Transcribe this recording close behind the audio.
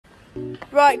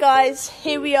Right guys,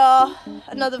 here we are,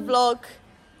 another vlog.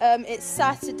 It's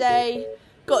Saturday,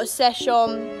 got a sesh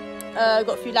on, got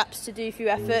a few laps to do, a few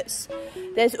efforts.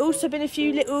 There's also been a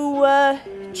few little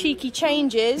cheeky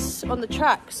changes on the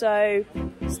track, so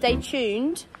stay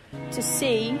tuned to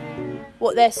see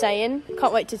what they're saying.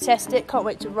 Can't wait to test it, can't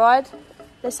wait to ride.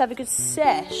 Let's have a good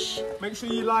sesh. Make sure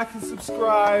you like and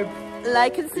subscribe.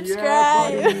 Like and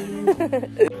subscribe. Yeah,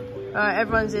 alright,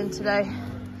 everyone's in today.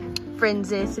 Friends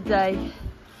here today.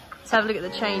 Let's have a look at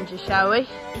the changes, shall we?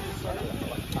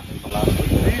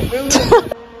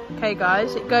 Okay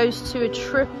guys, it goes to a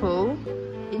triple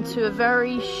into a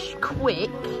very quick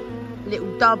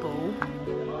little double.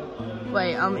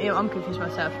 Wait, I'm confused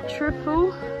myself.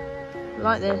 Triple,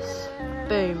 like this,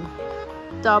 boom,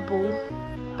 double,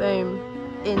 boom,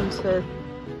 into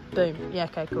boom. Yeah,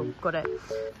 okay, cool, got it.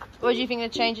 What do you think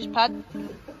of the changes, Pad?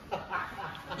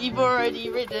 You've already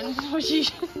ridden. What do you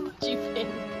think?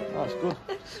 Oh, it's good.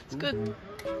 It's good.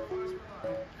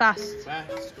 Fast.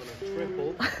 Beth's got a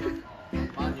triple.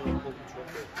 Manual pull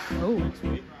triple. Oh.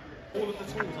 All of the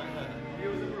tools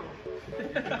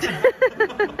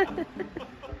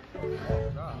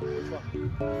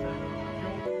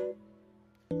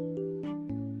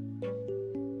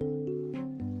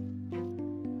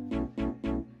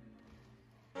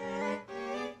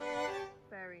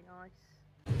Very nice.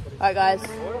 Alright guys,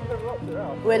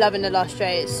 we're loving the last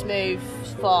straight. It's smooth,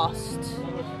 it's fast.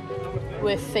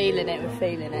 We're feeling it, we're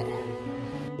feeling it.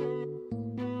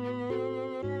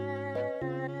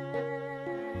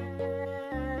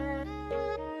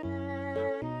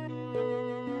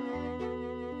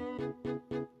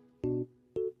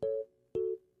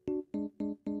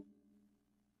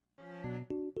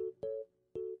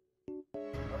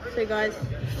 So guys,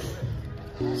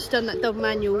 just done that double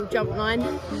manual jump line. Now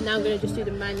I'm going to just do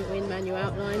the manual in, manual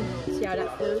out line, see how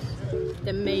that feels.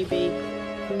 Then maybe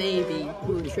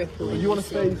we'll triple. You want to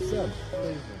stay sub?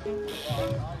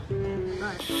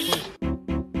 Right.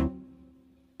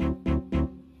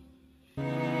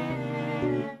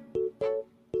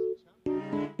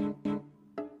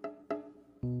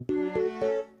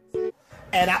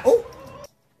 And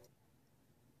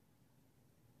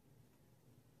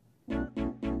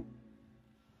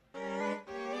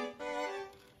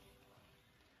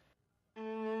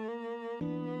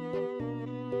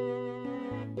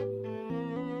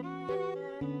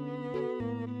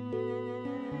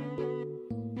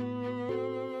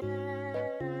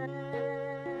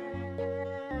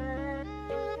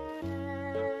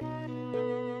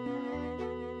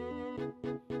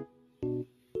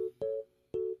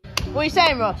What are you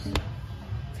saying, Ross?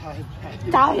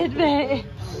 Tired, mate.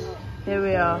 Here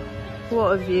we are.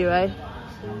 What a view, eh?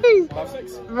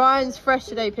 Ryan's fresh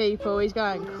today, people. He's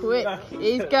going quick.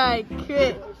 He's going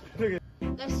quick.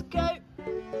 Let's go.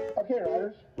 Okay,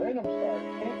 riders, random start.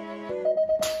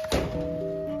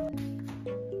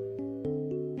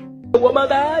 Oh my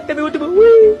God, tell me what to do.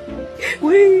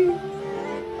 Wee.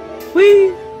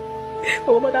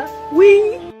 Oh my God,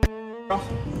 wee.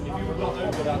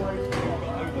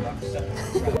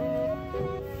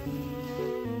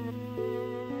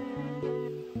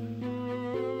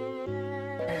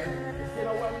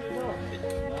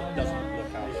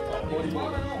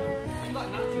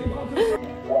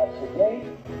 Watch the gate.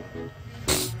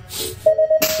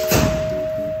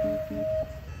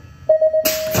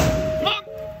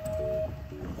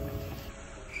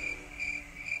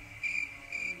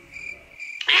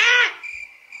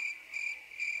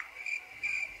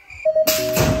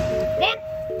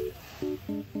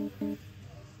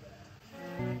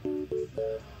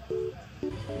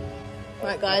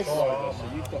 Right, guys.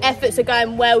 Efforts are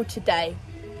going well today.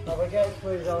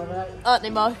 Aren't they,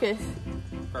 Marcus?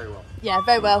 very well. Yeah,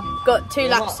 very well. Got 2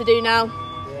 laps to do now.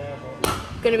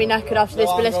 Gonna be knackered after this,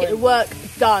 but let's get the work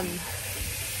done.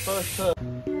 First turn.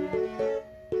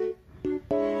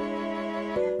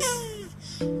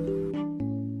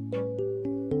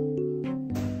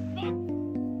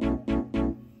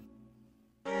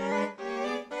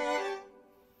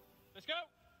 Let's go.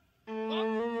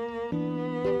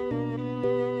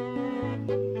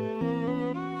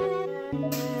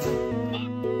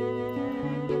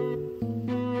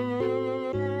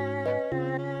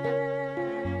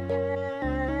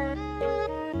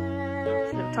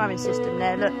 Little timing system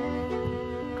there, look.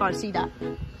 Can't see that.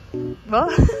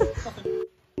 What?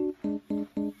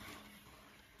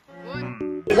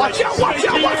 Watch out, watch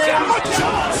out, watch out, watch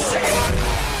out!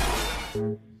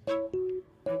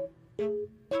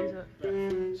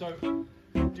 So,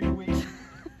 do we...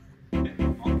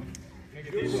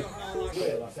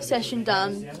 Session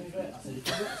done.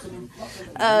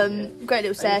 Great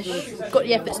little sesh. Got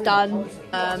the efforts done.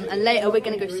 And later we're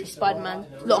going to go see Spider-Man.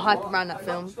 A lot of hype around that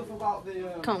film.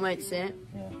 Can't wait to see it.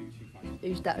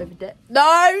 Who's that over there?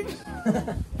 No!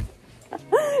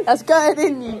 That's going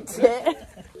in, you tit.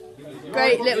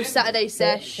 Great little Saturday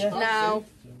sesh. Now,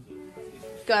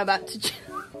 going back to...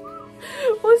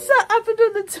 What's that happened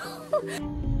on the top?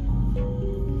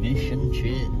 Fish and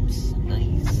chips.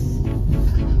 Nice.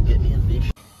 Get me a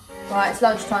fish. Right, it's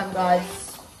lunchtime,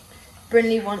 guys.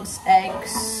 Brynley wants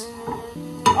eggs.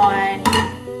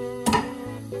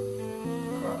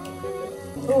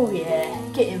 Oh yeah,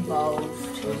 get involved.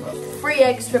 3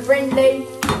 eggs for Brynley.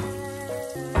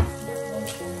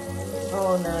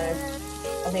 Oh no,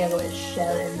 I think I got a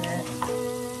shell in there.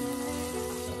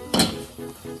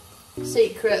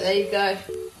 Secret, there you go.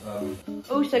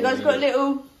 Also, guys, got a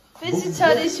little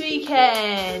visitor this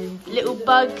weekend. Little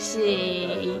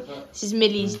Bugsy. This is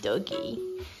Millie's doggy.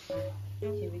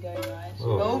 Here we go, guys.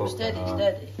 Oh, steady,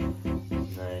 steady.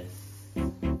 Nice.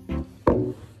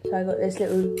 So I got this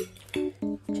little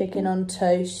chicken on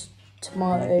toast,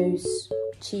 tomatoes,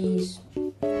 cheese,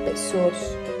 bit of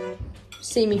sauce.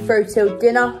 See me throw till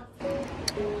dinner.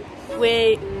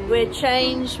 We're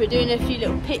changed. We're doing a few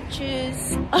little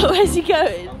pictures. Oh, where's he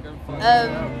going?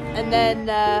 And then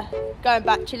going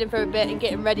back, chilling for a bit, and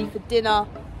getting ready for dinner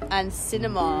and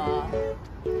cinema.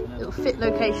 Little fit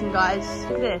location, guys.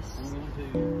 Look at this.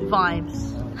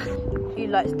 Vibes. He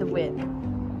likes the whip.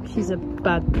 She's a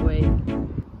bad boy.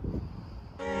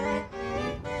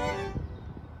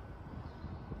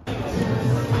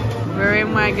 We're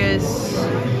in Waggers.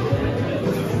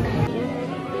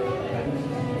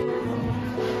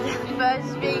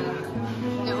 First thing,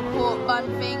 little pork bun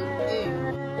thing. Ooh.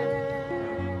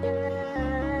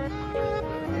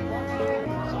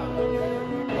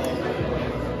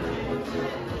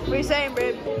 What are you saying,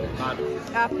 Rib?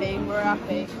 Happy, we're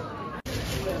happy.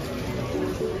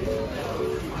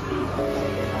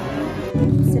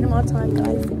 Cinema time,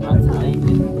 guys. Cinema time.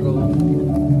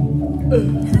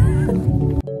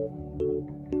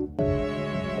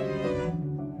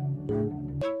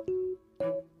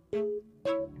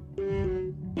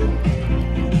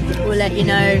 We'll let you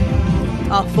know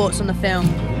our thoughts on the film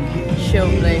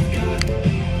shortly.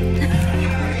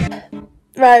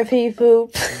 Right, people,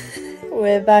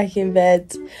 we're back in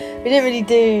bed. We didn't really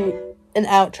do an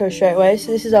outro straight away,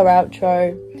 so this is our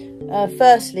outro.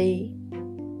 Firstly,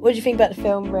 what do you think about the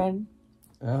film, Ren?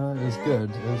 It was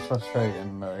good. It was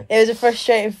frustrating though. It was a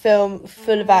frustrating film,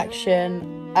 full of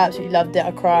action. Absolutely loved it.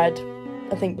 I cried.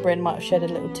 I think Bryn might have shed a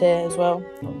little tear as well.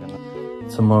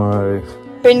 Tomorrow,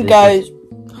 Bryn goes.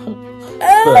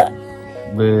 but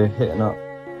we're hitting up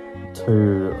 2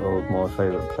 of my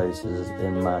favourite places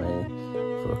in Manny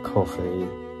for a coffee.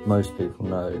 Most people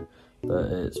know, but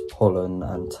it's Pollen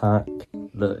and Tack.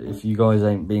 Look, if you guys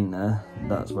ain't been there,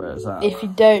 that's where it's at. If you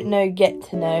don't know, get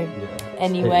to know. Yeah,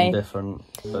 anyway, it's different,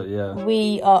 but yeah.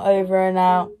 We are over and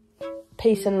out.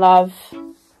 Peace and love.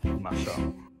 Mash up.